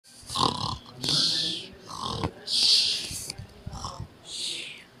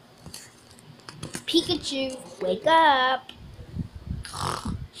Pikachu, wake up.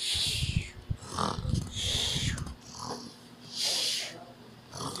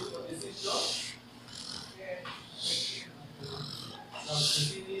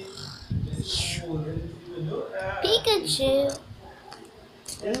 Pikachu.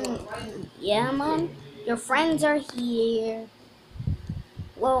 Yeah, Mom? Your friends are here.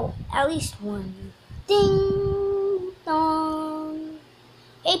 Well, at least one. Ding dong.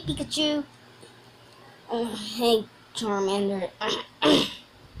 Hey, Pikachu. Hey, Charmander.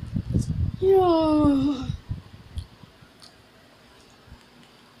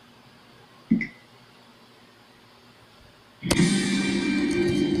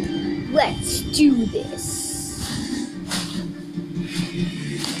 Let's do this.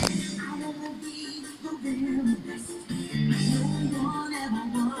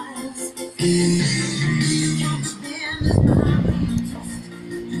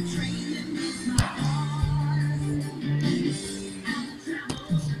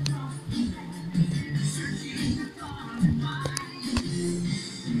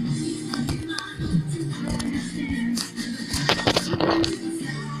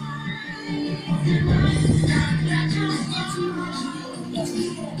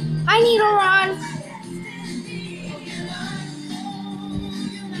 I need to run.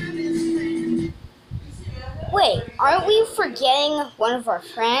 Wait, aren't we forgetting one of our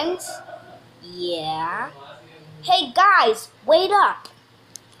friends? Yeah. Hey guys, wait up.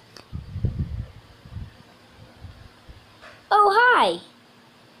 Oh, hi.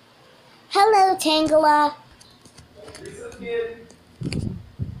 Hello, Tangela.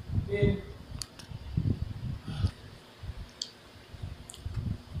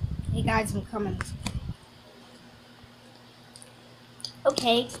 Hey guys, I'm coming.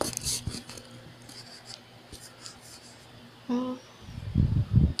 Okay. Come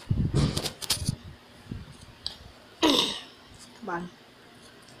on.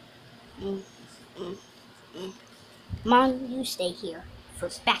 Mom, you stay here for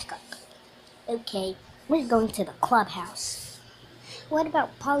backup. Okay, we're going to the clubhouse. What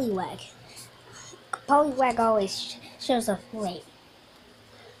about Poliwag? Poliwag always shows up late.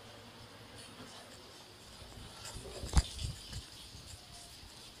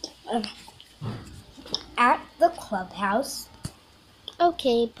 At the clubhouse.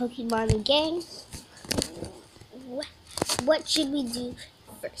 Okay, Pokemon gang. What should we do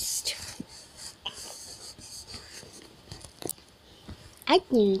first? I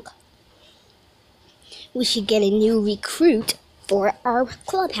think we should get a new recruit for our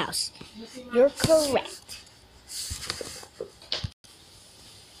clubhouse. You're correct.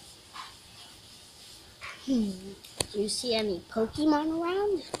 Do you see any Pokemon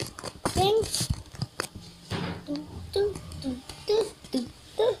around? Thing?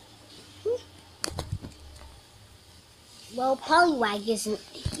 Well, Poliwag isn't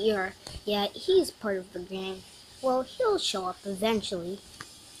here yet. He's part of the gang. Well, he'll show up eventually.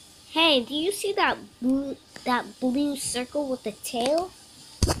 Hey, do you see that blue circle with the tail?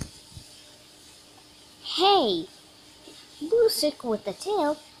 Hey, blue circle with the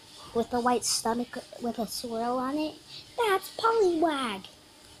tail, with a white stomach with a swirl on it. That's Poliwag.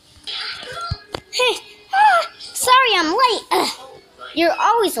 Hey, sorry I'm late. You're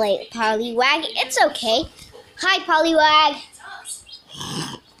always late, Poliwag. It's okay. Hi, Poliwag.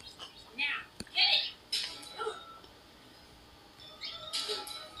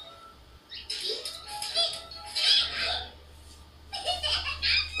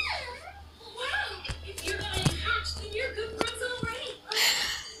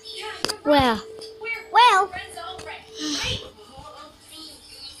 Well.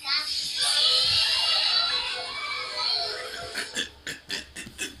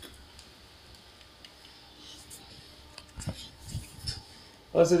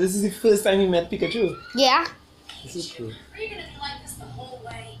 Oh, so this is the first time you met Pikachu? Yeah. This is cool. Are you gonna be like this the whole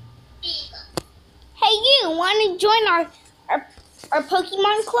way? Hey, you want to join our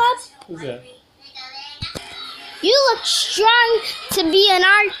Pokemon club? Who's that? You look strong to be in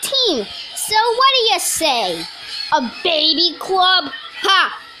our team. So what do you say? A baby club?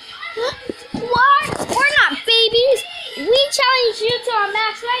 Ha! What? We're not babies. We challenge you to a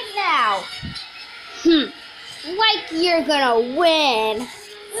match right now. Like you're gonna win.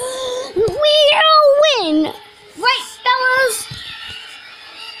 We'll win! Right, fellas?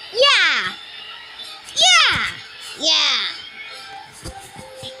 Yeah!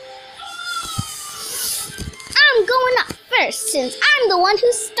 I'm going up first since I'm the one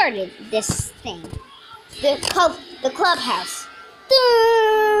who started this thing. The clubhouse.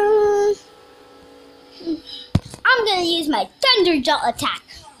 Dun. I'm gonna use my Thunder Jolt attack.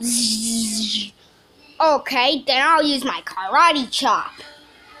 Okay, then I'll use my karate chop.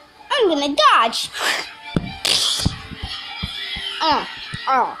 I'm gonna dodge. A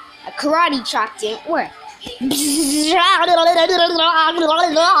karate chop didn't work.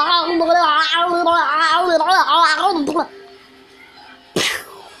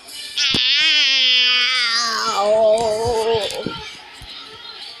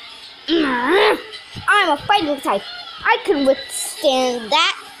 I'm a fighting type. I can withstand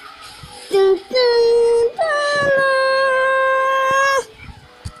that.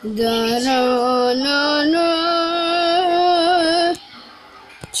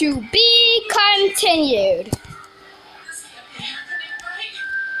 To be continued.